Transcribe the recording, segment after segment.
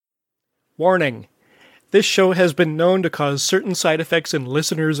Warning! This show has been known to cause certain side effects in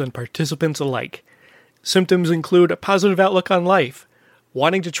listeners and participants alike. Symptoms include a positive outlook on life,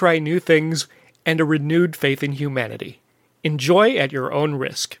 wanting to try new things, and a renewed faith in humanity. Enjoy at your own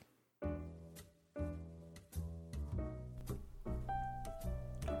risk.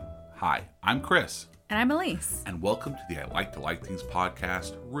 Hi, I'm Chris. And I'm Elise. And welcome to the I Like to Like Things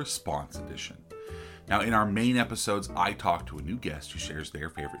podcast Response Edition. Now, in our main episodes, I talk to a new guest who shares their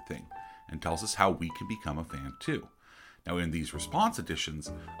favorite thing and tells us how we can become a fan too. Now, in these response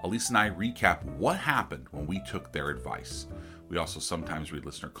editions, Elise and I recap what happened when we took their advice. We also sometimes read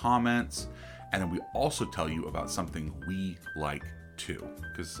listener comments, and then we also tell you about something we like too,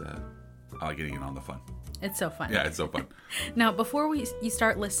 because I like getting in on the fun. It's so fun. Yeah, it's so fun. Now, before you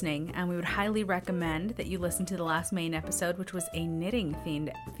start listening, we would highly recommend that you listen to the last main episode, which was a knitting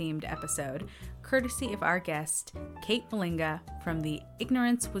themed episode, courtesy of our guest, Kate Malinga from the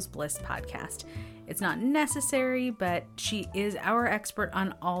Ignorance Was Bliss podcast. It's not necessary, but she is our expert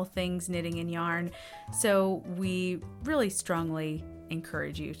on all things knitting and yarn, so we really strongly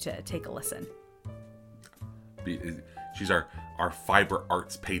encourage you to take a listen. She's our fiber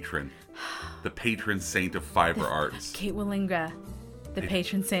arts patron, the patron saint of fiber arts. Kate Malinga, the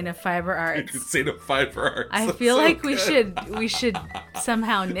patron saint of fiber arts. Patron saint of fiber arts. I feel so like we should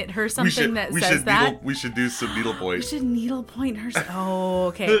somehow knit her something that says that. We should do some needlepoint. We should needlepoint her. Oh,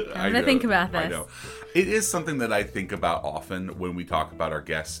 okay. I'm gonna think about this. I know. It is something that I think about often when we talk about our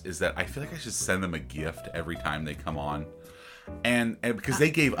guests. Is that I feel like I should send them a gift every time they come on, and because they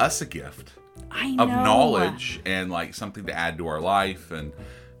gave us a gift. I know. Of knowledge and like something to add to our life, and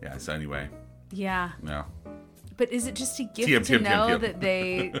yeah. So anyway. Yeah. Yeah. But is it just a gift to know that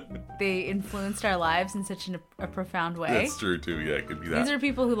they influenced our lives in such a profound way? That's true too. Yeah, it could be that. These are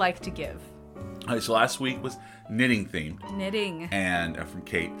people who like to give. All right. So last week was knitting themed. Knitting. And from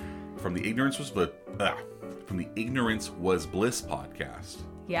Kate from the Ignorance Was Bliss podcast.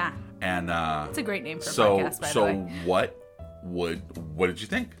 Yeah. And it's a great name for a podcast, by the way. So what did you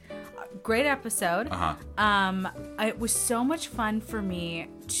think? Great episode. Uh-huh. It was so much fun for me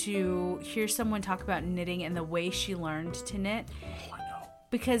to hear someone talk about knitting and the way she learned to knit. Oh, I know.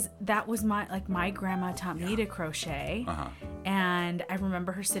 Because that was my grandma taught me to crochet. Uh-huh. And I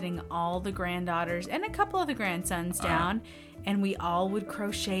remember her sitting all the granddaughters and a couple of the grandsons down, and we all would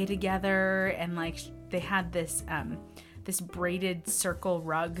crochet together, and like they had this braided circle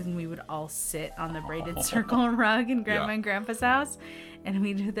rug, and we would all sit on the braided circle rug in Grandma and Grandpa's house, and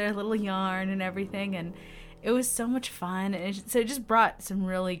we did their little yarn and everything, and it was so much fun. And so it just brought some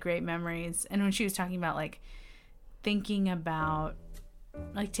really great memories. And when she was talking about like thinking about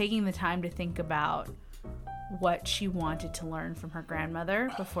like taking the time to think about what she wanted to learn from her grandmother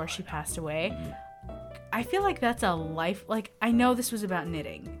before she passed away, I feel like that's a life, like, I know this was about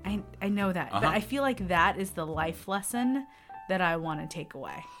knitting. I know that. But I feel like that is the life lesson that I want to take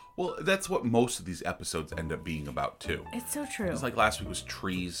away. Well, that's what most of these episodes end up being about, too. It's so true. It's like last week was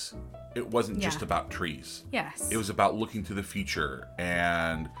trees. It wasn't just about trees. Yes. It was about looking to the future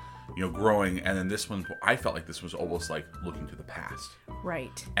and, growing. And then this one, I felt like this was almost like looking to the past.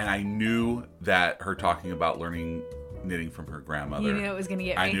 Right. And I knew that her talking about learning knitting from her grandmother. You knew it was going to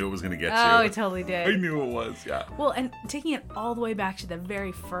get me. I knew it was going to get you. Oh, I totally did. I knew it was, yeah. Well, and taking it all the way back to the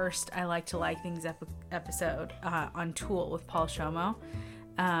very first I Like to Like Things episode on Tool with Paul Shomo,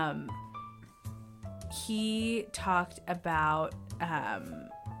 he talked about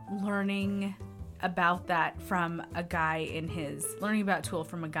learning about that from a guy learning about Tool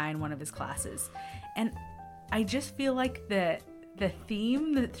from a guy in one of his classes. And I just feel like the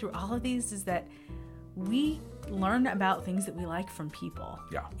theme through all of these is that we learn about things that we like from people.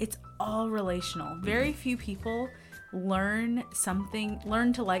 Yeah. It's all relational. Very few people learn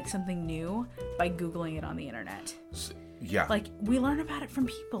to like something new by Googling it on the internet. Yeah. Like, we learn about it from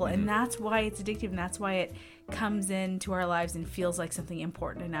people, and that's why it's addictive, and that's why it comes into our lives and feels like something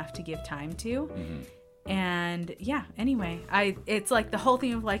important enough to give time to. And yeah, anyway, it's like the whole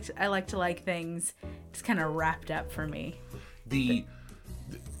theme of I like to like things just kind of wrapped up for me.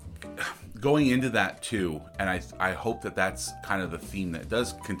 Going into that too, and I hope that that's kind of the theme that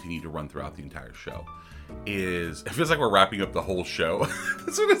does continue to run throughout the entire show, is it feels like we're wrapping up the whole show.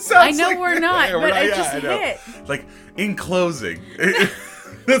 That's what it sounds like. I know we're not, but I just hit. Like, in closing.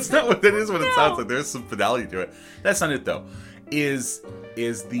 That's not what that is what it sounds like. There's some finality to it. That's not it though. Is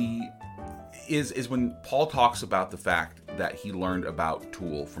when Paul talks about the fact that he learned about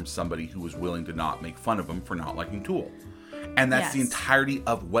Tool from somebody who was willing to not make fun of him for not liking Tool. And that's the entirety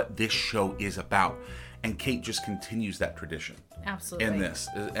of what this show is about. And Kate just continues that tradition. Absolutely. In this,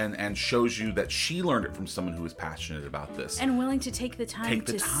 and shows you that she learned it from someone who is passionate about this and willing to take the time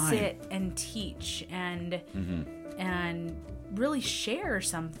to sit and teach and really share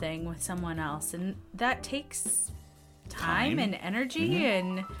something with someone else, and that takes time and energy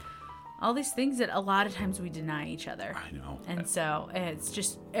and all these things that a lot of times we deny each other. I know. And so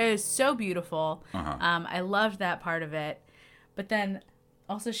it's so beautiful. I loved that part of it, but then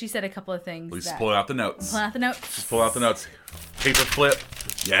also she said a couple of things. Please pull out the notes. Pull out the notes. Just pull out the notes. Paper flip.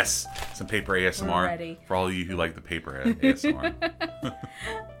 Yes. Some paper ASMR. We're ready. For all of you who like the paper ASMR.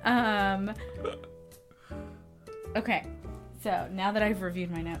 Okay. So now that I've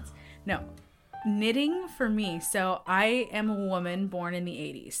reviewed my notes. No. Knitting for me. So I am a woman born in the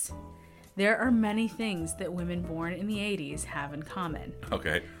 80s. There are many things that women born in the 80s have in common.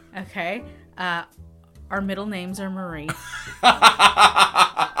 Okay. Okay. Our middle names are Marie.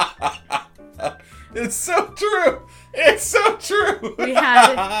 It's so true. It's so true.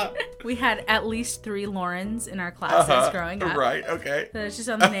 We had at least 3 Laurens in our classes growing up. Right. Okay. So it's just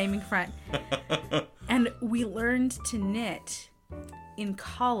on the naming front. And we learned to knit in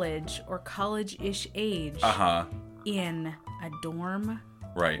college or college-ish age in a dorm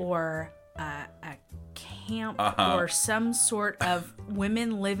or a camp or some sort of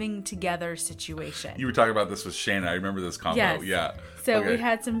women living together situation. You were talking about this with Shana. I remember this combo. Yes. Yeah. So okay. we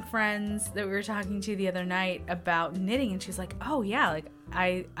had some friends that we were talking to the other night about knitting, and she's like, oh yeah, like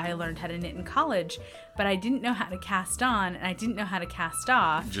I learned how to knit in college, but I didn't know how to cast on and I didn't know how to cast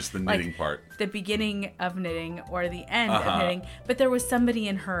off. Just the knitting part. The beginning of knitting or the end of knitting. But there was somebody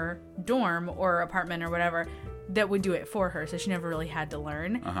in her dorm or apartment or whatever that would do it for her, so she never really had to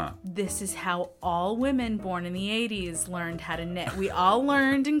learn. This is how all women born in the 80s learned how to knit. We all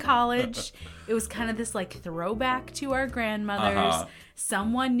learned in college. It was kind of this like throwback to our grandmothers.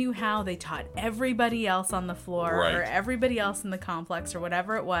 Someone knew how. They taught everybody else on the floor or everybody else in the complex or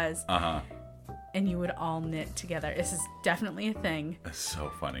whatever it was. And you would all knit together. This is definitely a thing. That's so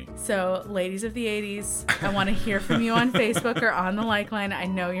funny. So, ladies of the 80s, I want to hear from you on Facebook or on the like line. I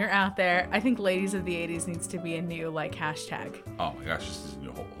know you're out there. I think ladies of the 80s needs to be a new hashtag. Oh my gosh, this is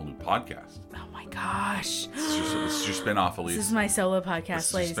a whole new podcast. Oh my gosh. This is your spinoff, Elise. This is my solo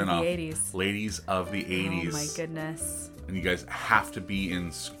podcast, Ladies of the 80s. Ladies of the 80s. Oh my goodness. And you guys have to be in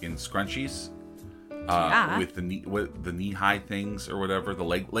scrunchies. With the knee high things or whatever, the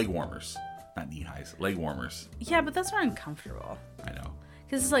leg warmers. Not knee highs, leg warmers. Yeah, but those are uncomfortable. I know.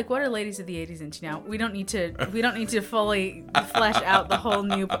 Because it's like, what are ladies of the 80s into now? We don't need to fully flesh out the whole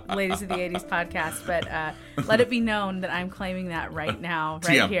new Ladies of the 80s podcast, but let it be known that I'm claiming that right now,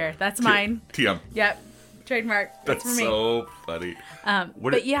 right here. That's mine. TM. Yep. Trademark. That's for me. So funny.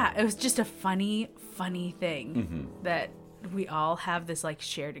 But yeah, it was just a funny thing that we all have this like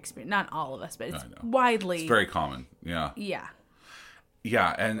shared experience. Not all of us, but it's widely. It's very common. Yeah. Yeah.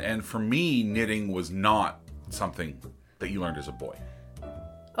 Yeah, and for me, knitting was not something that you learned as a boy.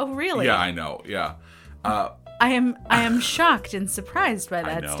 Oh, really? Yeah, I know. Yeah. I am shocked and surprised by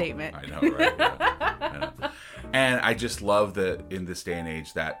that statement. I know, right? Yeah, I know. And I just love that in this day and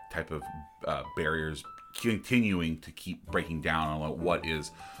age, that type of barriers continuing to keep breaking down on what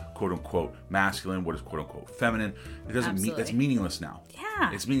is quote unquote masculine, what is quote unquote feminine. It doesn't mean that's meaningless now.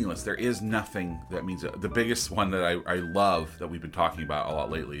 Yeah, it's meaningless. There is nothing that means it. The biggest one that I love that we've been talking about a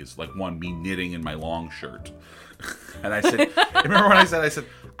lot lately is like me knitting in my long shirt. And I said, remember when I said,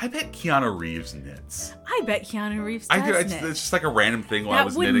 I bet Keanu Reeves knits. I bet Keanu Reeves does knit. It's just like a random thing while I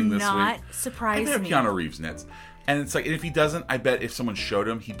was knitting this week. That would not surprise me. I bet Keanu Reeves knits. And it's like, and if he doesn't, I bet if someone showed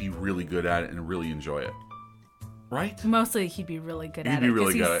him, he'd be really good at it and really enjoy it. Right? Mostly he'd be really good at it. He'd be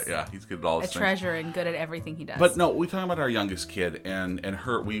really good at it, yeah. He's good at all his things. A treasure and good at everything he does. But no, we're talking about our youngest kid, and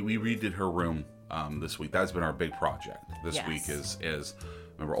her. We redid her room this week. That's been our big project this week is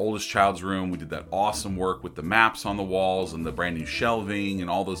remember oldest child's room. We did that awesome work with the maps on the walls and the brand new shelving and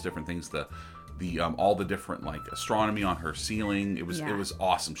all those different things. The all the different like astronomy on her ceiling. It was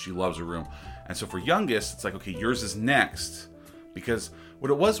awesome. She loves her room. And so for youngest, it's like, okay, yours is next, because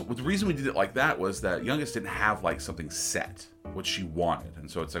the reason we did it like that was that youngest didn't have like something set what she wanted, and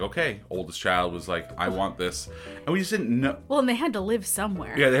so it's like, okay, oldest child was like, I want this, and we just didn't know. Well, and they had to live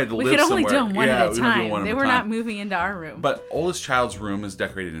somewhere. Yeah, they had to live somewhere. We could only do them one at a time. They were not moving into our room. But oldest child's room is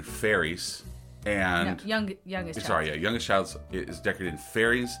decorated in fairies, and youngest child. Sorry, youngest child's is decorated in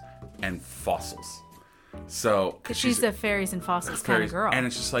fairies and fossils. So because she's a fairies and fossils kind of girl, and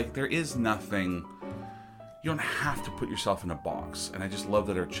it's just like there is nothing. You don't have to put yourself in a box, and I just love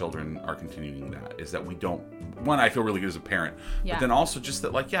that our children are continuing that. Is that we don't. One, I feel really good as a parent, but then also just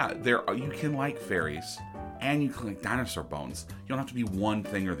that, like, there you can like fairies, and you collect dinosaur bones. You don't have to be one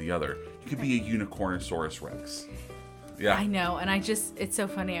thing or the other. You could be a Unicornosaurus Rex. Yeah. I know, and it's so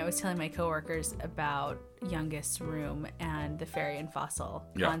funny. I was telling my coworkers about Youngest's room and the fairy and fossil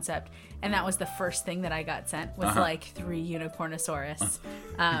concept, and that was the first thing that I got sent was like 3 Unicornosaurus.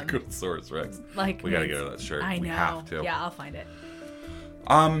 Unicornosaurus Rex. Like, we gotta get her that shirt. I know. We have to. Yeah, I'll find it.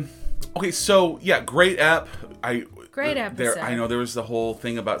 Okay, so yeah, great app. Great episode. I know there was the whole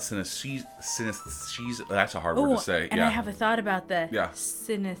thing about synesthesia. That's a hard word to say. And I have a thought about the Yeah.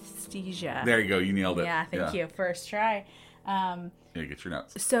 synesthesia. There you go. You nailed it. Yeah, thank you. First try. Yeah, get your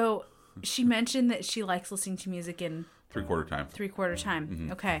notes. So she mentioned that she likes listening to music in 3/4 time. 3/4 time.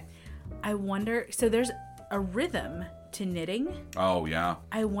 Mm-hmm. Okay. I wonder, so there's a rhythm to knitting. Oh, yeah.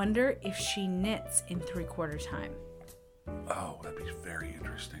 I wonder if she knits in 3/4 time. Oh, that'd be very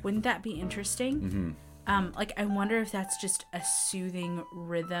interesting. Wouldn't that be interesting? Mm-hmm. Like, I wonder if that's just a soothing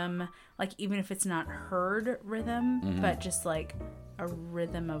rhythm, like even if it's not heard rhythm, Mm-hmm. but just like a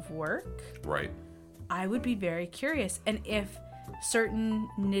rhythm of work. Right. I would be very curious. And if certain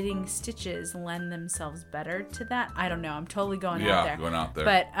knitting stitches lend themselves better to that, I don't know. I'm totally going out there. Yeah, going out there.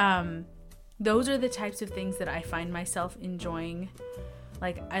 But those are the types of things that I find myself enjoying.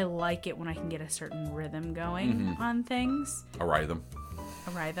 Like, I like it when I can get a certain rhythm going on things. A rhythm.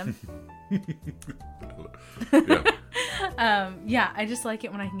 A rhythm. Yeah. Yeah, I just like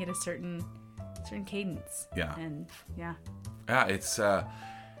it when I can get a certain cadence. Yeah. And yeah. Yeah,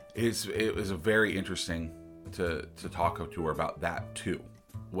 it was a very interesting to talk to her about that too.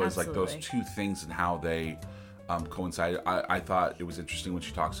 Was like those Absolutely. two things and how they coincide. I thought it was interesting when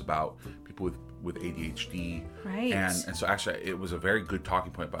she talks about people with ADHD. Right. And so actually it was a very good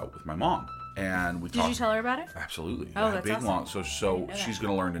talking point about with my mom. And we Did you tell her about it? Absolutely. Oh, Yeah, that's big awesome. long. So she's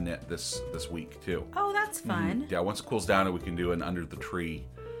going to learn to knit this week too. Oh, that's fun. Yeah, once it cools down and we can do an under the tree.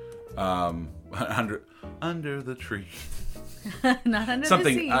 Under the tree. Not under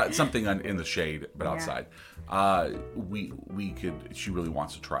Something the sea. something in the shade but Yeah. outside. We could, she really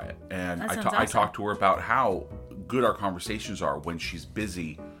wants to try it. And That sounds I awesome. talked to her about how good our conversations are when she's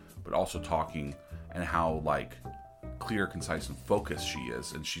busy but also talking, and how like clear, concise, and focused she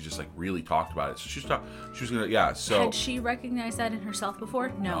is. And she just like really talked about it. So she was gonna so Had she recognized that in herself before?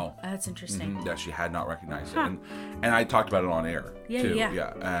 No. No. That's interesting. that she had not recognized it, and I talked about it on air too.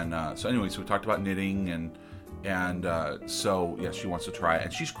 Yeah. And so anyway, so we talked about knitting, and so yeah, she wants to try it,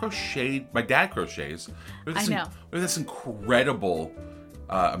 and she's crocheted. My dad crochets. We have this incredible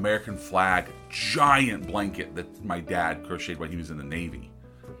American flag giant blanket that my dad crocheted when he was in the Navy,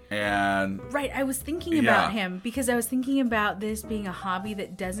 and Right, I was thinking about him because I was thinking about this being a hobby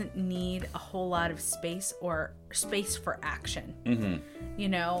that doesn't need a whole lot of space or space for action. Mm-hmm. You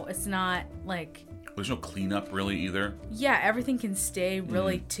know, it's not like... there's no cleanup really either. Yeah, everything can stay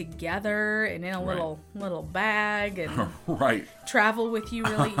really together and in a little bag and Right. travel with you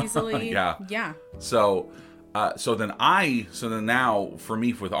really easily. Yeah. Yeah. So then now for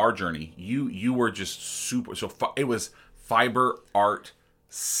me with our journey, you were just super. So it was fiber art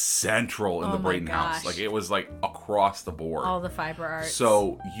central in the my Braden house. gosh. Like it was like across the board. All the fiber arts.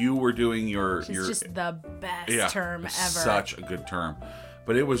 So you were doing your It's just the best term ever. Such a good term.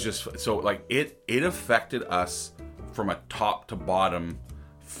 But it was just so like it affected us from a top to bottom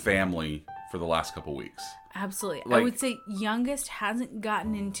family for the last couple weeks. Absolutely. Like- I would say Youngest hasn't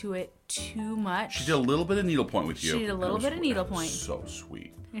gotten into it too much. She did a little bit of needlepoint you. She did a little bit of needlepoint. So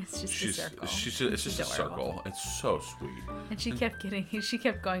sweet. It's just a circle. It's just a adorable. circle. It's so sweet. And she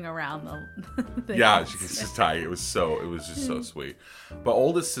kept going around the Yeah, she's just tight. It was just so sweet. But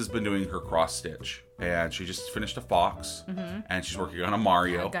oldest has been doing her cross stitch, and she just finished a fox, and she's working on a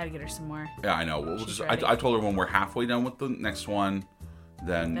Mario. I've got to get her some more. Yeah, I know. We'll just. ready. I told her when we're halfway done with the next one,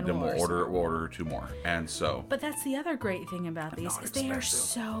 then we'll we'll order 2 more, and so. But that's the other great thing about these not is they are expensive.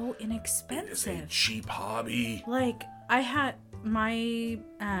 so It's a inexpensive. cheap hobby. Like I had my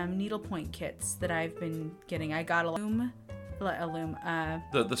needlepoint kits that I've been getting. I got a loom,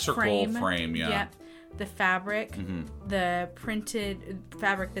 The circle frame, yeah. Yep. The fabric, the printed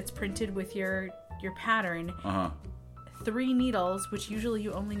fabric that's printed with your pattern. 3 needles, which usually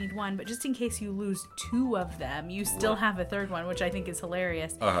you only need 1, but just in case you lose 2 of them, you still have a 3rd one, which I think is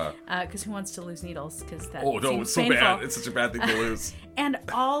hilarious. Because who wants to lose needles? Because that Oh no, seems it's so painful. bad. It's such a bad thing to lose. And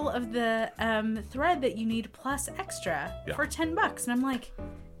all of the thread that you need plus extra for $10, and I'm like,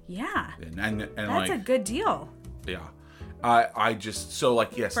 yeah, and that's like a good deal yeah. I just so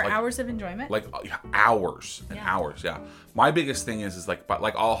like yes for like, hours of enjoyment. like hours and hours. Yeah, my biggest thing is like, but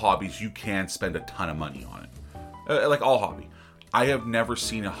like all hobbies, you can spend a ton of money on it. Like all hobby, I have never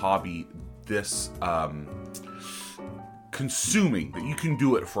seen a hobby this consuming, that you can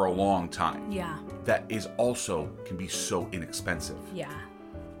do it for a long time. Yeah. That is also can be so inexpensive. Yeah.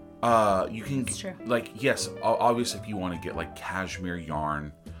 You can That's true. like, yes, obviously if you want to get like cashmere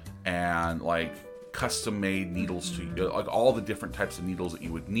yarn and like custom made needles to like all the different types of needles that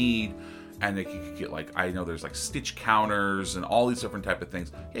you would need, and then you could get like, I know there's like stitch counters and all these different type of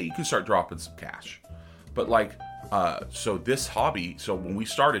things. Yeah, you can start dropping some cash. But like, so this hobby, so when we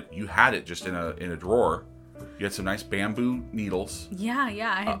started, you had it just in a drawer. You had some nice bamboo needles. Yeah.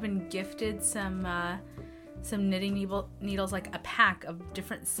 I had been gifted some knitting needles, like a pack of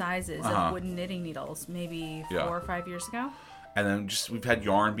different sizes of wooden knitting needles, maybe 4 or 5 years ago. And then we've had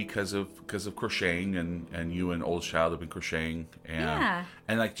yarn because of crocheting, and you and Old Child have been crocheting, and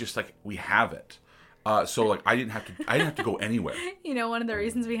like just like we have it. So like I didn't have to go anywhere. You know, one of the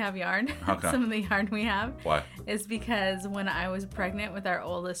reasons we have yarn, some of the yarn we have, why? Is because when I was pregnant with our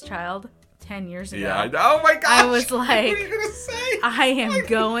oldest child 10 years ago. Yeah, I know. Oh my gosh. I was like, what are you gonna say? I am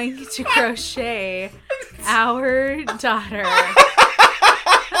going to crochet our daughter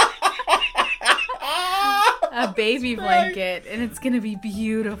a baby blanket, and it's gonna be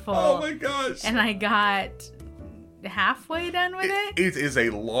beautiful. Oh my gosh. And I got halfway done with it. It is a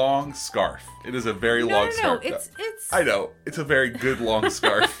long scarf. It is a very long scarf. It's I know. It's a very good long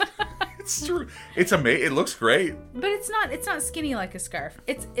scarf. It's true. It's amazing. It looks great. But it's not skinny like a scarf.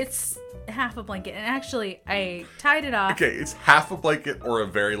 It's half a blanket. And actually, I tied it off. Okay, it's half a blanket or a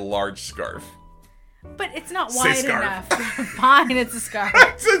very large scarf. But it's not Say wide scarf. enough. Fine, it's a scarf.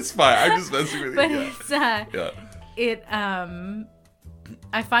 It's fine. I'm just messing with you. But Yeah.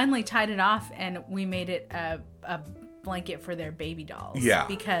 I finally tied it off, and we made it a blanket for their baby dolls. Yeah.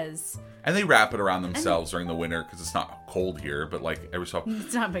 Because And they wrap it around themselves during the winter because it's not cold here. But like every so often,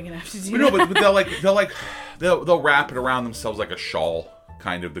 it's not big enough to do. no, but they'll wrap it around themselves like a shawl,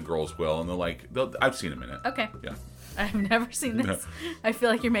 kind of. The girls will, and I've seen them in it. Okay. Yeah. I've never seen this. I feel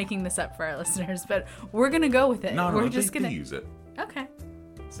like you're making this up for our listeners, but we're gonna go with it. No, we're they just gonna use it Okay.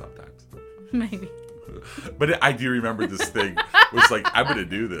 sometimes. Maybe. But I do remember this thing was like, I'm gonna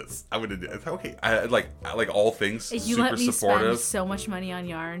do this. I'm gonna do it. Okay. I like all things You super let me supportive spend so much money on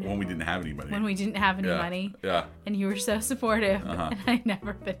yarn when we didn't have any money. when we didn't have any money. Yeah. And you were so supportive, and I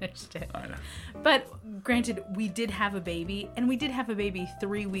never finished it. I know. But granted, we did have a baby, and we did have a baby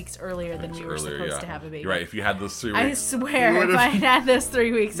 3 weeks earlier than we were supposed to have a baby. You're right. If you had those 3 I weeks, swear, if I had had those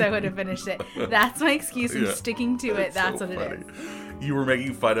 3 weeks, I would have finished it. That's my excuse. I'm Yeah. sticking to it. That's so what funny. it is. You were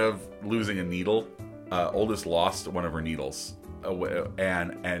making fun of losing a needle. Oldest lost one of her needles,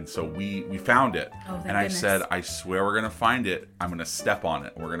 and so we found it. Oh, thank and I goodness. said, I swear we're gonna find it. I'm gonna step on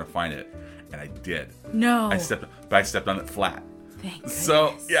it. We're gonna find it, and I did. No. I stepped on it flat. Thank goodness.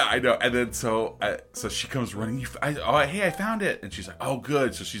 So yeah, I know. And then so she comes running. Hey, I found it. And she's like, oh,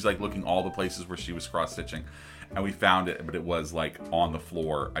 good. So she's like looking all the places where she was cross stitching, and we found it. But it was like on the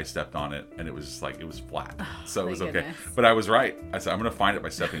floor. I stepped on it, and it was just like it was flat. So it was thank okay. goodness. But I was right. I said I'm gonna find it by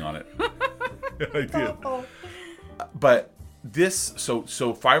stepping on it. I did. But this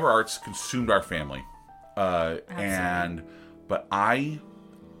so fiber arts consumed our family, but I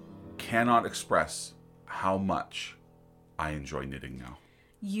cannot express how much I enjoy knitting now.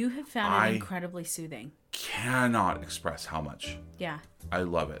 You have found it incredibly soothing. Cannot express how much Yeah. I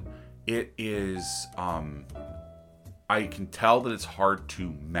love it. It is I can tell that it's hard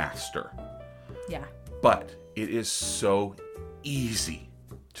to master, Yeah. but it is so easy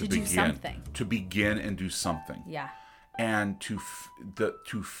to do something. to begin and do something. Yeah. And to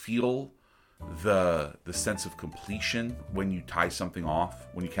feel the sense of completion when you tie something off,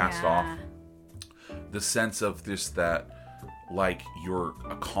 when you cast off, the sense of that like you're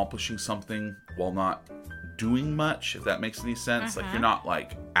accomplishing something while not doing much, if that makes any sense. Like you're not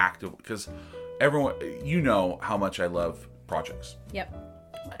like active, because everyone, you know how much I love projects. Yep.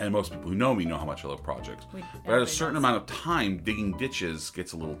 And most people who know me know how much I love projects. But at a certain amount of time, digging ditches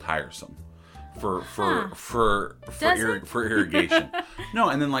gets a little tiresome for irrigation. No,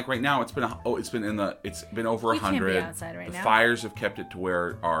 and then like right now it's been over 100. Can't be outside right the now. fires have kept it to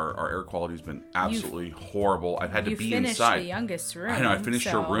where our air quality has been absolutely horrible. I've had to be finished inside. the youngest room. I know. I finished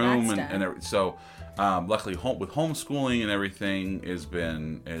her so room that's and done. so luckily with homeschooling and everything has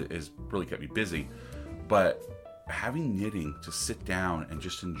really kept me busy. But having knitting to sit down and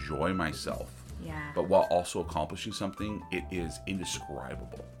just enjoy myself, but while also accomplishing something, it is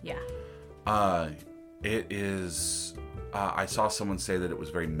indescribable. Yeah. It is. I saw someone say that it was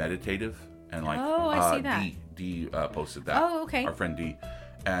very meditative, and like, I see that. Dee posted that. Oh, okay. Our friend Dee,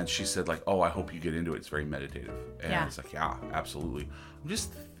 and she said like, "Oh, I hope you get into it. It's very meditative." And Yeah. it's like, yeah, absolutely. I'm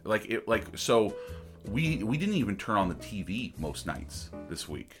just like it. Like so, we didn't even turn on the TV most nights this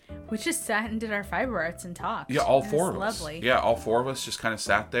week. We just sat and did our fiber arts and talked. Yeah, all It four was of us. lovely. Yeah, all four of us just kind of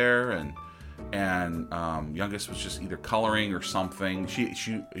sat there, and youngest was just either coloring or something.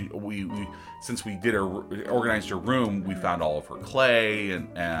 We since we organized her room, we found all of her clay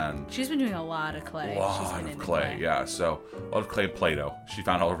and She's been doing a lot of clay. a lot She's been of into clay. Yeah, so a lot of clay and Play-Doh. She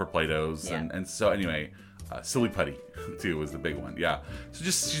found all of her Play-Dohs, Yeah. and so anyway, silly putty too was the big one. Yeah, so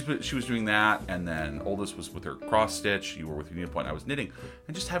she was doing that, and then oldest was with her cross stitch. You were with your needlepoint. I was knitting,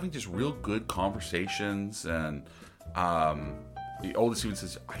 and just having just real good conversations. And the oldest even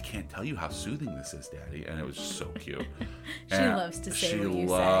says, "I can't tell you how soothing this is, Daddy," and it was so cute. She And loves to say what you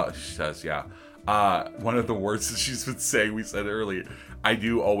say. She says, yeah. One of the words that she's been saying, we said earlier, I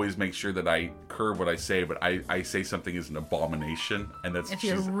do always make sure that I curb what I say, but I say something is an abomination, and that's If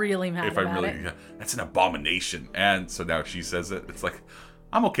you're really mad about it. yeah, that's an abomination, and so now she says it. It's like,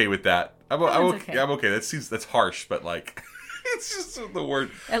 I'm okay with that. I'm okay. okay. That's harsh, but like, it's just the word.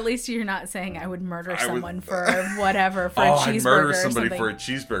 At least you're not saying I would murder I would- someone for whatever, for a Oh, cheeseburger I'd murder or somebody something. for a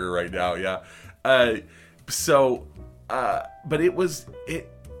cheeseburger right now. Yeah. But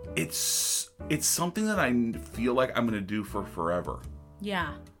it's something that I feel like I'm gonna do for forever.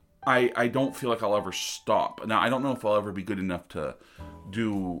 Yeah. I don't feel like I'll ever stop. Now I don't know if I'll ever be good enough to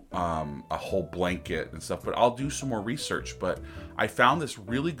do a whole blanket and stuff, but I'll do some more research. But I found this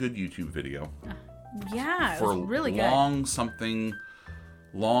really good YouTube video Yeah, it for was really good.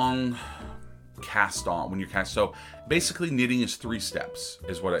 long cast on when you're cast. So basically, knitting is 3 steps.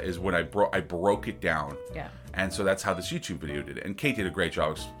 Is what I broke it down. Yeah. And so that's how this YouTube video did it. And Kate did a great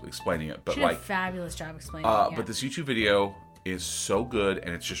job explaining it. But She did a fabulous job explaining it. Yeah. but this YouTube video is so good,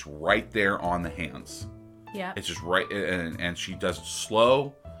 and it's just right there on the hands. Yeah. It's just right, and she does it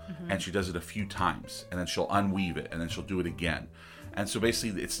slow, and she does it a few times, and then she'll unweave it, and then she'll do it again. And so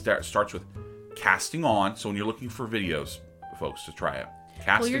basically, it starts with casting on. So when you're looking for videos, folks, to try it,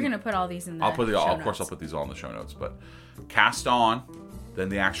 casting. Well, you're gonna put all these in the I'll put the, show of course, notes. I'll put these all in the show notes. But cast on, then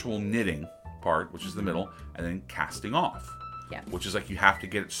the actual knitting part, which is the middle, and then casting off. Yeah. Which is like you have to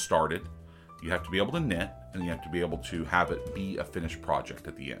get it started, you have to be able to knit, and you have to be able to have it be a finished project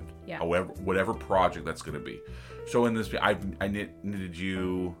at the end. Yeah. However, whatever project that's going to be. So in this, I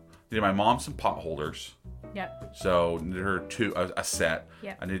knitted my mom some pot holders. Yep. So knitted her a set.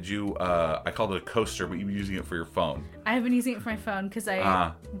 Yeah. I knitted you. I called it a coaster, but you were using it for your phone. I have been using it for my phone because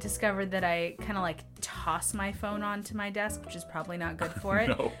I discovered that I kind of like toss my phone onto my desk, which is probably not good for it.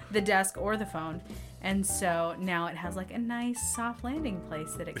 No. The desk or the phone. And so now it has like a nice soft landing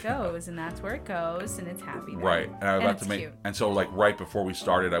place that it goes, and that's where it goes, and it's happy there. Right, and I was about it's to make, cute. and so like right before we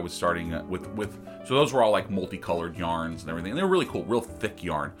started, I was starting with so those were all like multicolored yarns and everything, and they were really cool, real thick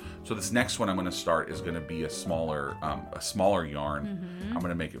yarn. So this next one I'm going to start is going to be a smaller yarn. Mm-hmm. I'm going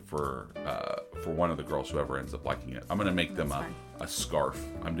to make it for one of the girls, whoever ends up liking it. I'm going to make them That's a scarf.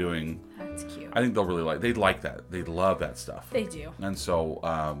 I'm doing. That's cute. I think they'll really they'd like that. They'd love that stuff. They do. And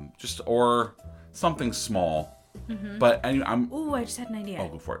so just or something small. But anyway, Ooh, I just had an idea. oh,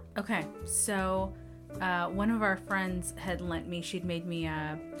 go for it. Okay, so one of our friends had lent me, she'd made me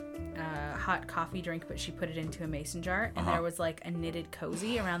a hot coffee drink, but she put it into a mason jar, and there was like a knitted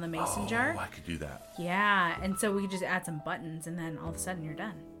cozy around the mason jar. Oh, I could do that. Yeah, and so we could just add some buttons, and then all of a sudden you're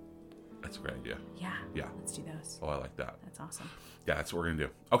done. That's a great idea. Yeah. Yeah. Let's do those. Oh, I like that. That's awesome. Yeah, that's what we're gonna do.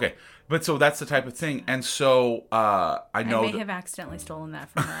 Okay, but so that's the type of thing, and so I know. I may have accidentally stolen that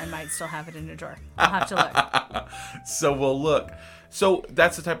from her. I might still have it in a drawer. I'll have to look. So we'll look. So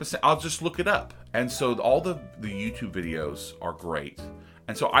that's the type of thing. I'll just look it up, and so all the YouTube videos are great,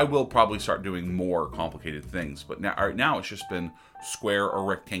 and so I will probably start doing more complicated things. But now, right now, it's just been square or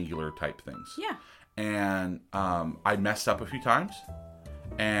rectangular type things. Yeah. And I messed up a few times,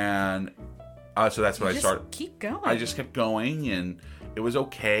 and so that's what I Just started. keep going. I just kept going, and it was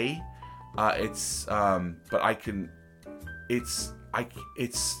okay. But I can. It's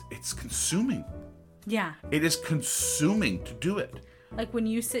consuming. Yeah. It is consuming to do it. Like when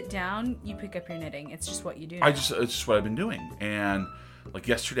you sit down, you pick up your knitting. It's just what you do. It's just what I've been doing. And like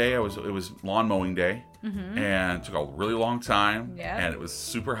yesterday, it was lawn mowing day, and it took a really long time. Yeah. And it was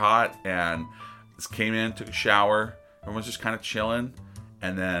super hot, and just came in, took a shower. Everyone's just kind of chilling,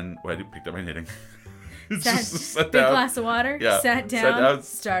 and then picked up my knitting. Sat big glass of water. Yeah. Sat down.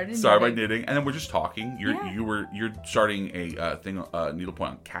 Started my knitting. knitting, and then we're just talking. Yeah. You're starting a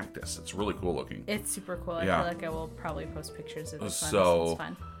needlepoint on cactus. It's really cool looking. It's super cool. I Yeah. feel like I will probably post pictures of this So- one. It's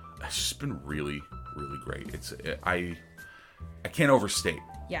fun. It's just been really, really great. I can't overstate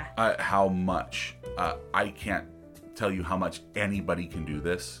Yeah. how much. I can't tell you how much anybody can do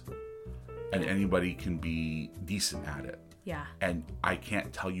this, and anybody can be decent at it. Yeah. And I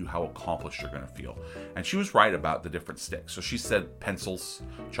can't tell you how accomplished you're going to feel. And she was right about the different sticks. So she said pencils,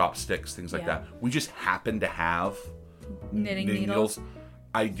 chopsticks, things like that. We just happen to have Knitting needles.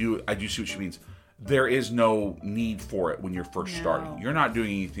 I do see what she means. There is no need for it when you're first starting. You're not doing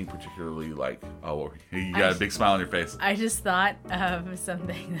anything particularly like, oh, you got a big smile on your face. I just thought of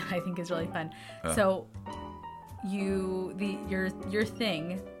something that I think is really fun. So your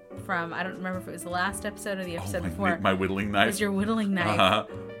thing from, I don't remember if it was the last episode or the episode before. My whittling knife. Was your whittling knife. Uh-huh.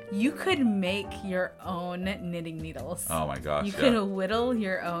 You could make your own knitting needles. Oh my gosh. You could whittle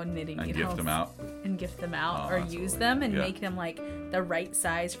your own knitting needles. And gift them out. Or use them and make them like the right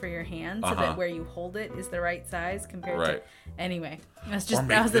size for your hand so that where you hold it is the right size compared to. Anyway,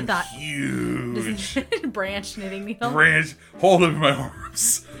 that was the thought. Huge. Branch knitting needles. Hold them in my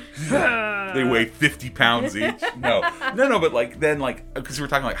arms. They weigh 50 pounds each. No, but because we were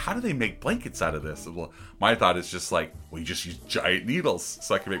talking like, how do they make blankets out of this? Well, my thought is just like, well, you just use giant needles,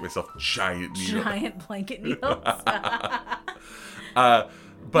 so I can make myself giant needles. Giant blanket needles. But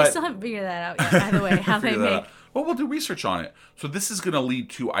we still haven't figured that out yet, by the way, how they make. Well, we'll do research on it. So this is going to lead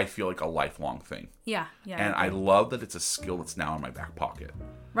to, I feel like, a lifelong thing. Yeah. And I love that it's a skill that's now in my back pocket.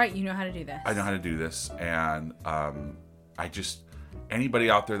 Right, you know how to do this. I know how to do this, and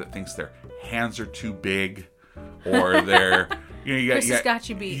anybody out there that thinks their hands are too big, or they're, Chris has got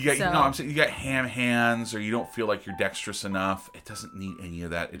you beat. I'm saying you got ham hands, or you don't feel like you're dexterous enough. It doesn't need any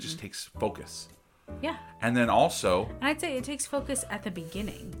of that. It just takes focus. Yeah. And then also... And I'd say it takes focus at the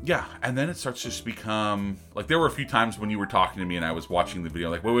beginning. Yeah. And then it starts to just become... Like, there were a few times when you were talking to me and I was watching the video,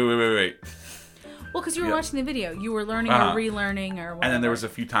 like, wait. Well, because you were watching the video. You were learning or relearning or whatever. And then there was a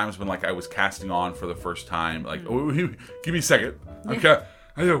few times when, like, I was casting on for the first time. Like, give me a second. Okay.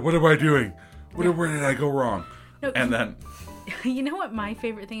 What am I doing? Where did I go wrong? No, then... You know what my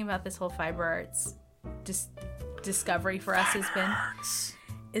favorite thing about this whole fiber arts discovery for us has been?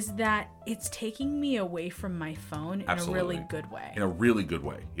 Is that it's taking me away from my phone in a really good way. In a really good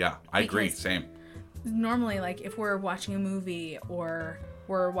way. Yeah, I agree. Same. Normally, like, if we're watching a movie or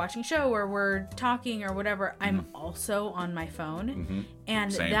we're watching a show or we're talking or whatever, I'm also on my phone. Mm-hmm.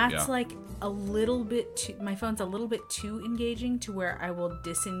 And that's like a little bit too, my phone's a little bit too engaging to where I will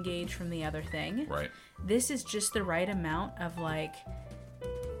disengage from the other thing. Right. This is just the right amount of, like,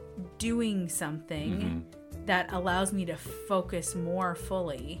 doing something that allows me to focus more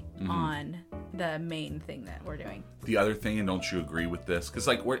fully on the main thing that we're doing. The other thing, and don't you agree with this? Because,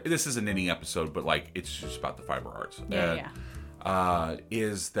 like, this is a knitting episode, but, like, it's just about the fiber arts.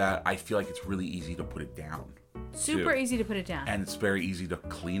 Is that I feel like it's really easy to put it down. Super easy to put it down. And it's very easy to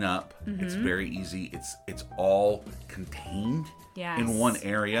clean up. It's very easy. It's all contained in one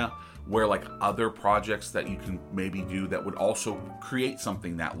area, where, like, other projects that you can maybe do that would also create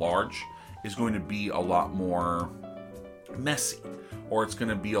something that large is going to be a lot more messy, or it's going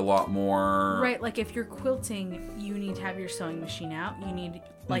to be a lot more... Right, like if you're quilting, you need to have your sewing machine out. You need,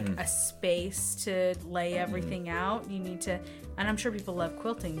 like, a space to lay everything out. You need to... And I'm sure people love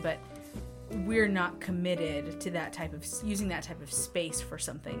quilting, but we're not committed to that type of... using that type of space for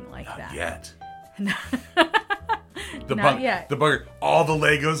something like that. Yet. Not yet. The bugger. All the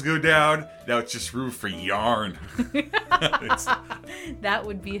Legos go down. Now it's just room for yarn. That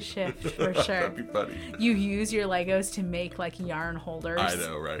would be a shift for sure. That'd be funny. You use your Legos to make, like, yarn holders. I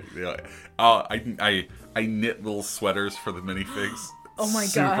know, right? Yeah. I knit little sweaters for the minifigs. Oh my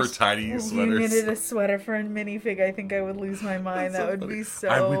gosh. Super tiny sweaters. You knitted a sweater for a minifig. I think I would lose my mind. That would be so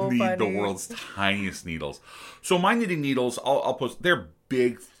funny. I would need the world's tiniest needles. So my knitting needles, I'll post. They're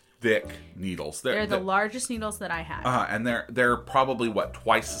big, thick needles. They're the largest needles that I had. And they're probably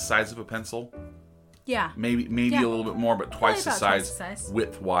twice the size of a pencil. Yeah. Maybe a little bit more, but twice the size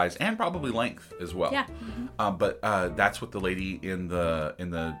width-wise, and probably length as well. Yeah. But that's what the lady in the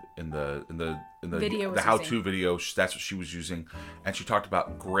video the how-to video, that's what she was using, and she talked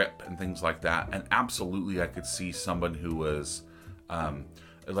about grip and things like that. And absolutely, I could see someone who was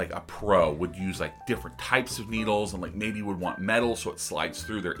like a pro would use, like, different types of needles, and, like, maybe would want metal so it slides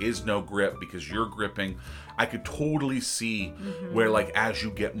through. There is no grip because you're gripping. I could totally see where, like, as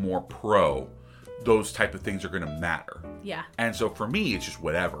you get more pro, those type of things are going to matter. Yeah. And so for me, it's just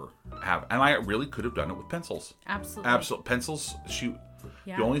whatever. And I really could have done it with pencils. Absolutely. Pencils, shoot.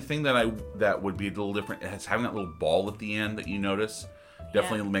 Yeah. The only thing that would be a little different is having that little ball at the end that you notice.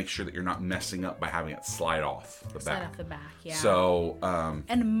 Definitely make sure that you're not messing up by having it slide off the back. Slide off the back, yeah. So,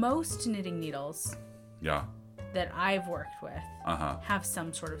 and most knitting needles that I've worked with have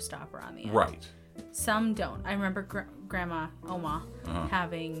some sort of stopper on the end. Right. Some don't. I remember Grandma Oma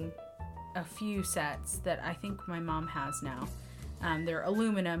having a few sets that I think my mom has now They're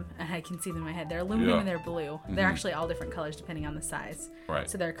aluminum, and I can see them in my head. They're aluminum Yeah. and they're blue. They're actually all different colors depending on the size. Right.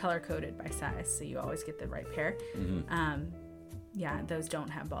 So they're color coded by size, so you always get the right pair. Yeah, those don't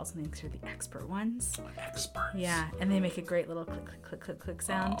have balls and things. Are the expert ones. Experts. Yeah, and they make a great little click, click, click, click, click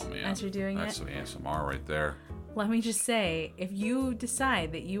sound Oh, man. as you're doing That's it. some ASMR right there. Let me just say, if you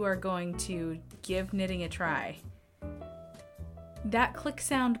decide that you are going to give knitting a try, that click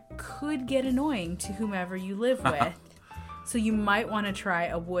sound could get annoying to whomever you live with. So you might want to try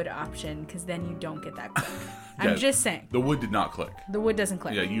a wood option, because then you don't get that click. Yeah, I'm just saying. The wood did not click. The wood doesn't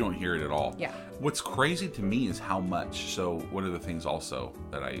click. Yeah, you don't hear it at all. Yeah. What's crazy to me is how much. So one of the things also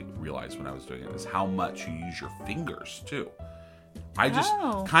that I realized when I was doing it is how much you use your fingers too. I just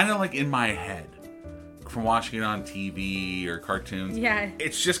Oh. kind of like in my head from watching it on TV or cartoons. Yeah.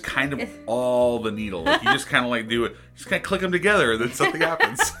 It's just kind of all the needle. Like you just kind of like do it. Just kind of click them together, and then something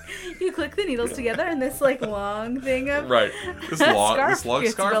happens. You click the needles together, and this like long thing of Right. This long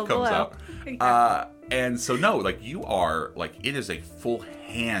gets scarf built comes below. out. Yeah. And so no, like you are like it is a full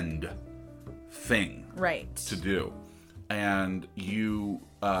hand thing Right. to do, and you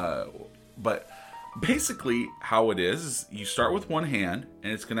but basically how it is you start with one hand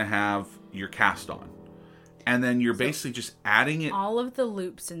and it's going to have your cast on, and then you're basically just adding it, All of the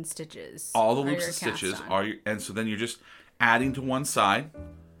loops and stitches. all the are loops your and stitches cast on. are your, and so then you're just adding to one side,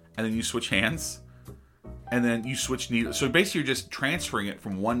 and then you switch hands, and then you switch needle. So basically you're just transferring it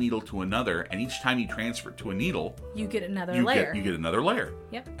from one needle to another, and each time you transfer it to a needle, You get another you layer. get another layer.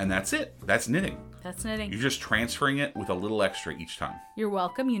 Yep. And that's it. That's knitting. That's knitting. You're just transferring it with a little extra each time. You're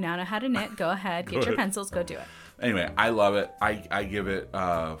welcome. You now know how to knit. Go ahead. Get your ahead. pencils. Go do it. Anyway, I love it. I give it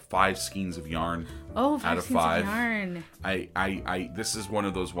 5 skeins of yarn. Oh, Out 5 of skeins of 5. yarn. I this is one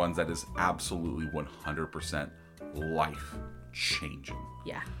of those ones that is absolutely 100% life changing.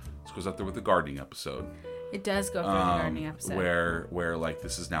 Yeah. This goes up there with the gardening episode. It does go for the gardening episode. Where like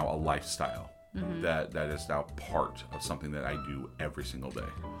this is now a lifestyle that is now part of something that I do every single day.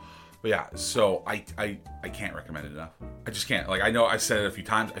 But yeah, so I can't recommend it enough. I just can't. Like I know I said it a few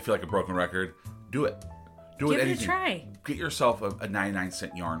times. I feel like a broken record. Do it. Do Give it. it a Anything. try. Get yourself a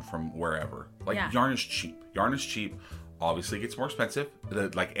 99-cent yarn from wherever. Like Yeah. yarn is cheap. Yarn is cheap. Obviously, it gets more expensive.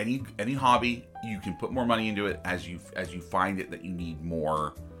 Like any hobby, you can put more money into it as you find it that you need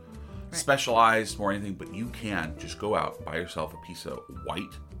more specialized, more anything. But you can just go out, buy yourself a piece of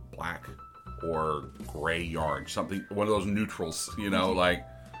white, black, or gray yarn, something, one of those neutrals. You know, like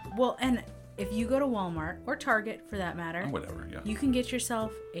Well, and if you go to Walmart or Target for that matter, whatever. Yeah. you can get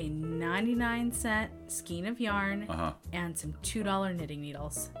yourself a 99-cent skein of yarn and some $2 knitting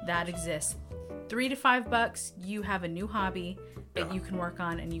needles. That exists. $3 to $5, you have a new hobby that you can work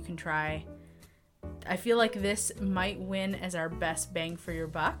on and you can try. I feel like this might win as our best bang for your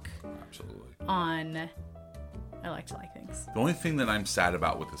buck Absolutely. on I like to like things. The only thing that I'm sad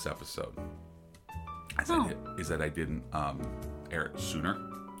about with this episode is that I didn't air it sooner.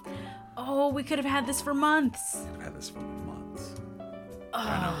 Oh, we could have had this for months. I've had this for months.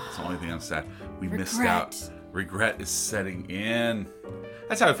 I know. It's the only thing I'm sad. We missed Regret. out. Regret is setting in.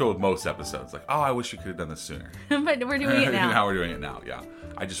 That's how I feel with most episodes. Like, oh, I wish you could have done this sooner. But we're doing it now. Now we're doing it now, yeah.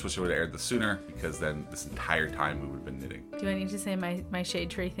 I just wish it would have aired this sooner, because then this entire time we would have been knitting. Do I need to say my shade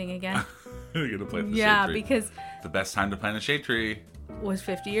tree thing again? You're going to plant the Yeah, shade tree. because The best time to plant a shade tree, was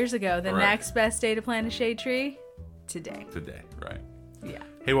 50 years ago. The Right. next best day to plant a shade tree? Today. today, right? Yeah.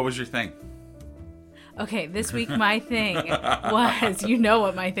 Hey, what was your thing? Okay, this week my thing was, you know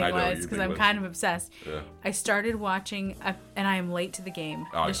what my thing I know what was, your because thing I'm was. kind of obsessed. Yeah. I started watching, and I am late to the game,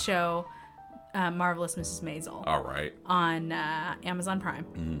 Oh, the yeah. show Marvelous Mrs. Maisel All right. on Amazon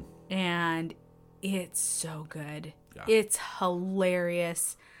Prime. And it's so good. Yeah. It's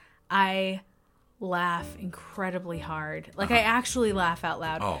hilarious. I laugh incredibly hard. Like, I actually laugh out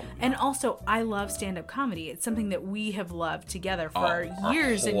loud. Oh, yeah. And also, I love stand-up comedy. It's something that we have loved together for Our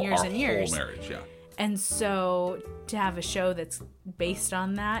years and whole- years our and years. whole marriage, yeah. And so to have a show that's based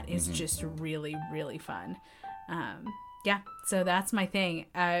on that is just really, really fun. Yeah, so that's my thing.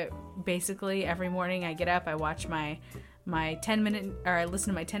 Basically, every morning I get up, I watch my 10-minute, or I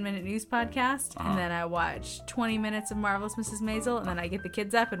listen to my 10-minute news podcast, and then I watch 20 minutes of Marvelous Mrs. Maisel, and then I get the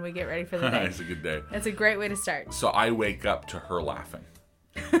kids up and we get ready for the day. It's a good day. That's a great way to start. So I wake up to her laughing.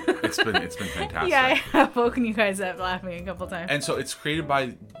 It's been fantastic. Yeah, I have woken you guys up laughing a couple times. And so it's created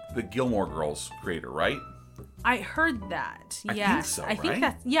by the Gilmore Girls creator, right? I heard that. I think Yes, so, I think right?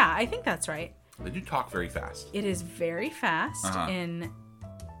 that's I think that's right. They do talk very fast. It is very fast Uh-huh.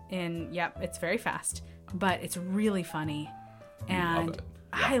 yep, it's very fast, but it's really funny. And it.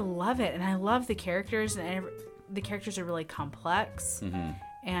 Yeah. I love it, and I love the characters, and the characters are really complex. Mm-hmm.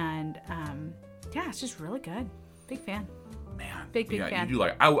 And yeah, it's just really good. Big fan. Man, Big fan. You do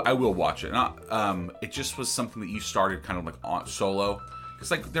like. I will watch it. It just was something that you started kind of like on solo.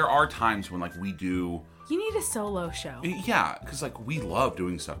 Because like there are times when like we do. You need a solo show. Yeah, because like we love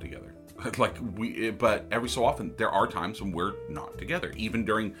doing stuff together. But every so often there are times when we're not together,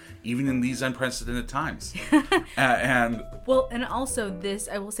 even in these unprecedented times. and also this,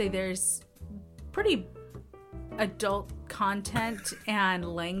 I will say, there's pretty adult content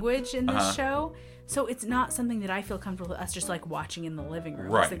and language in this show, so it's not something that I feel comfortable with us just like watching in the living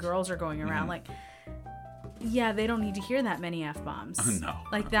room as the girls are going around. Like, yeah, they don't need to hear that many F-bombs. No,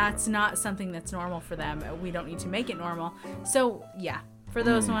 like that's not something that's normal for them. We don't need to make it normal. So yeah. For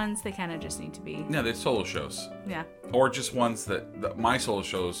those ones, they kind of just need to be... Yeah, they're solo shows. Yeah. Or just ones that... My solo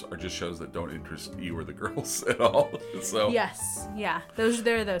shows are just shows that don't interest you or the girls at all. So Yes. Yeah.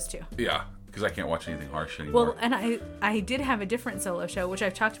 There are those two. Yeah, because I can't watch anything harsh anymore. Well, and I did have a different solo show, which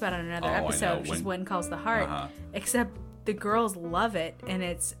I've talked about on another episode, which is When Calls the Heart. Except the girls love it, and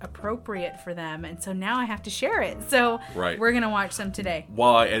it's appropriate for them, and so now I have to share it. So we're going to watch some today.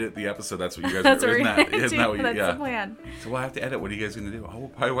 While I edit the episode, that's what you guys that's are what doing. That's the plan. So I have to edit. What are you guys going to do? We'll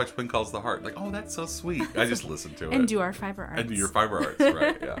probably watch When Calls the Heart. Like, oh, that's so sweet. I just listen to it. And do our fiber arts. And do your fiber arts,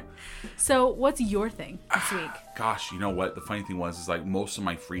 right, yeah. So what's your thing this week? Gosh, you know what? The funny thing is like most of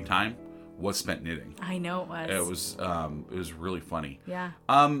my free time was spent knitting. I know it was. It was really funny. Yeah.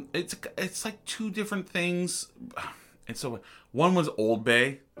 It's like two different things. And so one was Old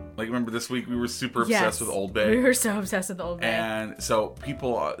Bay. Like, remember this week we were super obsessed with Old Bay. We were so obsessed with Old Bay. And so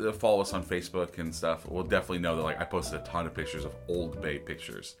people that follow us on Facebook and stuff will definitely know that like I posted a ton of pictures of Old Bay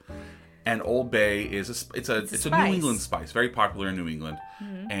pictures. And Old Bay is a New England spice, very popular in New England.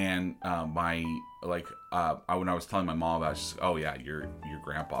 Mm-hmm. And when I was telling my mom about it, she's like, oh yeah, your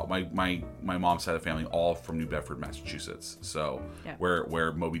grandpa. My mom's side of the family all from New Bedford, Massachusetts. So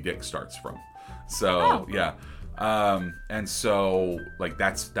where Moby Dick starts from. So yeah. And so like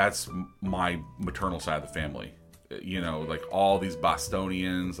that's my maternal side of the family, you know, like all these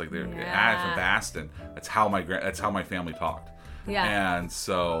Bostonians, like they're from Baston. That's how my family talked. Yeah. And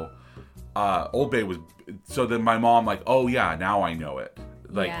so, Old Bay was, so then my mom like, oh yeah, now I know it.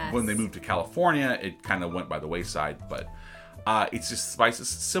 Like when they moved to California, it kind of went by the wayside, but, it's just spices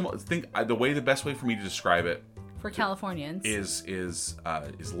similar. The best way for me to describe it for Californians is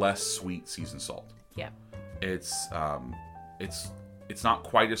less sweet seasoned salt. Yeah. It's not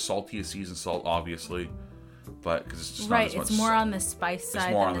quite as salty as seasoned salt, obviously, but because it's just not as much. It's more on the spice side.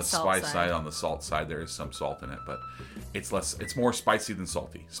 It's more on the spice side. On the salt side, there is some salt in it, but it's less. It's more spicy than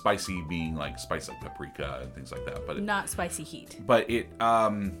salty. Spicy being like spice like paprika and things like that, but not spicy heat. But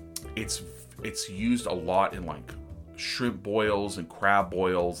it's used a lot in like shrimp boils and crab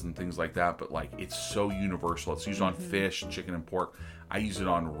boils and things like that. But like it's so universal. It's used on fish, chicken, and pork. I used it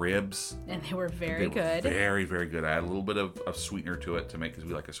on ribs. And they were very good. Very, very good. I had a little bit of sweetener to it to make, because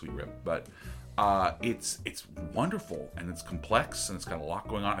we like a sweet rib. But it's wonderful, and it's complex, and it's got a lot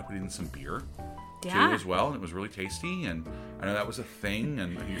going on. I put in some beer too as well, and it was really tasty. And I know that was a thing,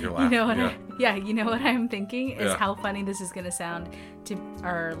 and you're laughing. You know what I'm thinking is how funny this is going to sound to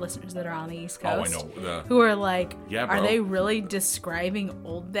our listeners that are on the East Coast. Oh, I know. Who are like, bro. Are they really describing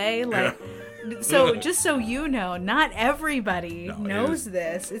Old Bay? Like... Yeah. So just so you know, not everybody knows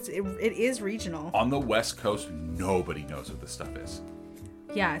this. It is regional. On the West Coast, nobody knows what this stuff is.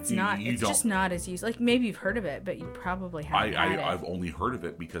 Yeah, it's not. It's just not as used. Like maybe you've heard of it, but you probably haven't. I've only heard of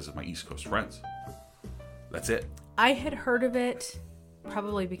it because of my East Coast friends. That's it. I had heard of it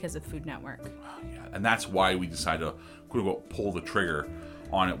probably because of Food Network. Yeah, and that's why we decided to quote unquote pull the trigger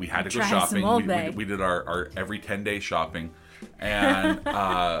on it. We had to go Try shopping. Some Old Bay. We did our every 10-day shopping. And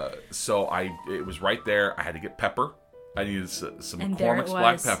so it was right there. I had to get pepper. I needed some McCormick's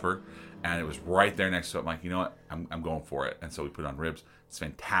black pepper, and it was right there next to it. I'm like, you know what? I'm going for it. And so we put it on ribs. It's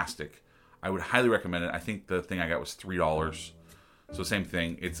fantastic. I would highly recommend it. I think the thing I got was $3. So same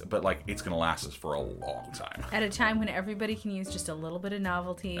thing. It's gonna last us for a long time. At a time when everybody can use just a little bit of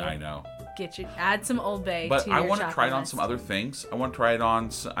novelty. I know. Add some Old Bay. But to your I want to try it on list. some other things. I want to try it on.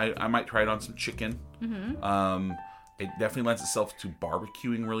 I might try it on some chicken. Mm-hmm. It definitely lends itself to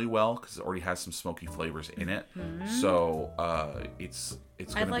barbecuing really well because it already has some smoky flavors in it. Mm-hmm. So it's going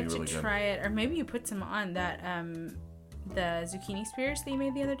to be really good. I'd like to try it, or maybe you put some on that the zucchini spears that you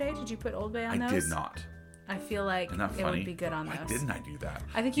made the other day. Did you put Old Bay on those? I did not. I feel like it would be good on those. Why didn't I do that?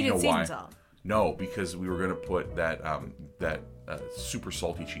 I think you did season salt. No, because we were going to put that super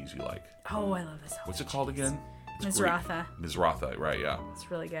salty cheese you like. Oh, I love this. What's it called again? Mizrafa. Mizrafa, right? Yeah. It's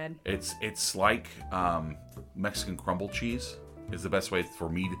really good. It's like Mexican crumble cheese is the best way for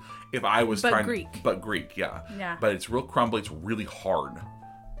me. If I was trying, Greek. But Greek, yeah. Yeah. But it's real crumbly. It's really hard,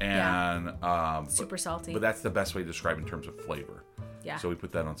 And super salty. But that's the best way to describe in terms of flavor. Yeah. So we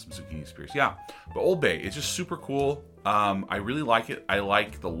put that on some zucchini spears. Yeah. But Old Bay, it's just super cool. I really like it. I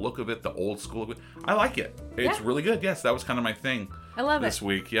like the look of it, the old school of it. I like it. It's really good. Yes, that was kind of my thing. I love this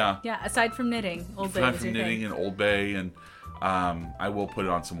week. Yeah. Yeah. Aside from knitting, Old Bay. Aside from knitting and Old Bay, and I will put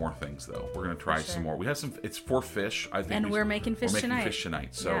it on some more things though. We're gonna try some more. We have some. It's for fish. I think. And we're making fish tonight. We're making fish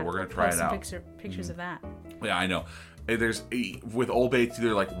tonight, so we're gonna try it out. Pictures of that. Yeah, I know. There's with Old Bay, it's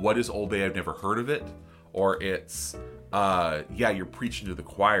either like, what is Old Bay? I've never heard of it, or it's you're preaching to the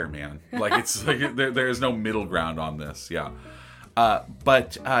choir, man. Like it's like there is no middle ground on this. Yeah,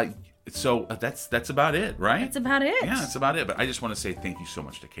 so that's about it, right? That's about it. Yeah, that's about it. But I just want to say thank you so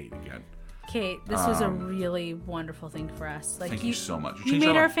much to Kate again. Kate, this was a really wonderful thing for us. Like, thank you so much. You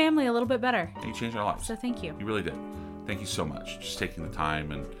made our family a little bit better. You changed our lives. So thank you. You really did. Thank you so much. Just taking the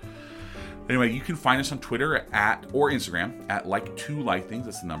time. And anyway, you can find us on Twitter or Instagram at Like2Like-Things.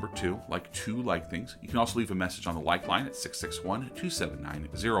 That's the number 2, Like2Like-Things. You can also leave a message on the Like line at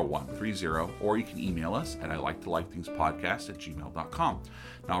 661-279-0130, or you can email us at ILikeToLikeThingsPodcast@gmail.com.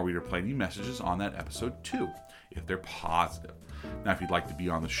 And I'll read or play any messages on that episode too, if they're positive. Now, if you'd like to be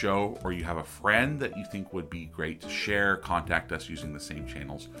on the show, or you have a friend that you think would be great to share, contact us using the same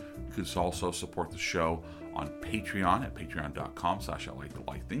channels. You can also support the show on Patreon at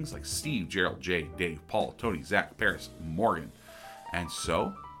patreon.com/ILikeToLikeThings, like Steve, Gerald, Jay, Dave, Paul, Tony, Zach, Paris, Morgan. And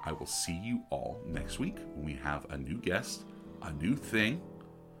so I will see you all next week when we have a new guest, a new thing.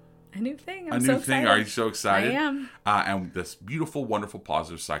 A new thing. I'm so excited. Are you so excited? I am. And this beautiful, wonderful,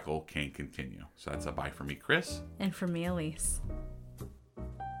 positive cycle can continue. So that's a bye for me, Chris. And for me, Elise.